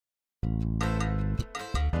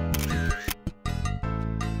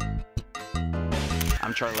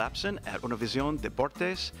I'm Charlie Lapson at Univision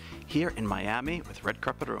Deportes here in Miami with Red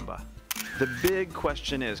Carpet Rumba. The big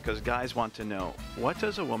question is, because guys want to know, what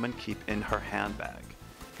does a woman keep in her handbag?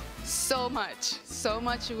 So much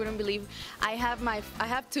you wouldn't believe. I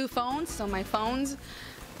have two phones, so my phones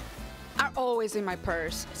are always in my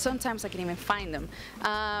purse. Sometimes I can even find them.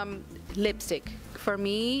 Lipstick. For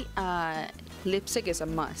me, lipstick is a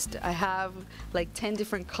must. I have like 10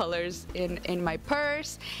 different colors in my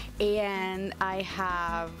purse, and I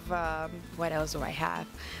have, what else do I have?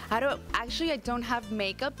 I don't have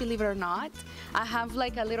makeup, believe it or not. I have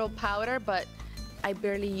like a little powder, but I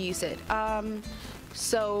barely use it.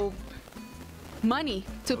 So money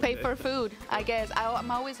to pay for food, I guess.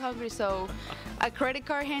 I'm always hungry, so a credit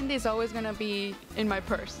card handy is always gonna be in my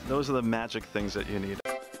purse. Those are the magic things that you need.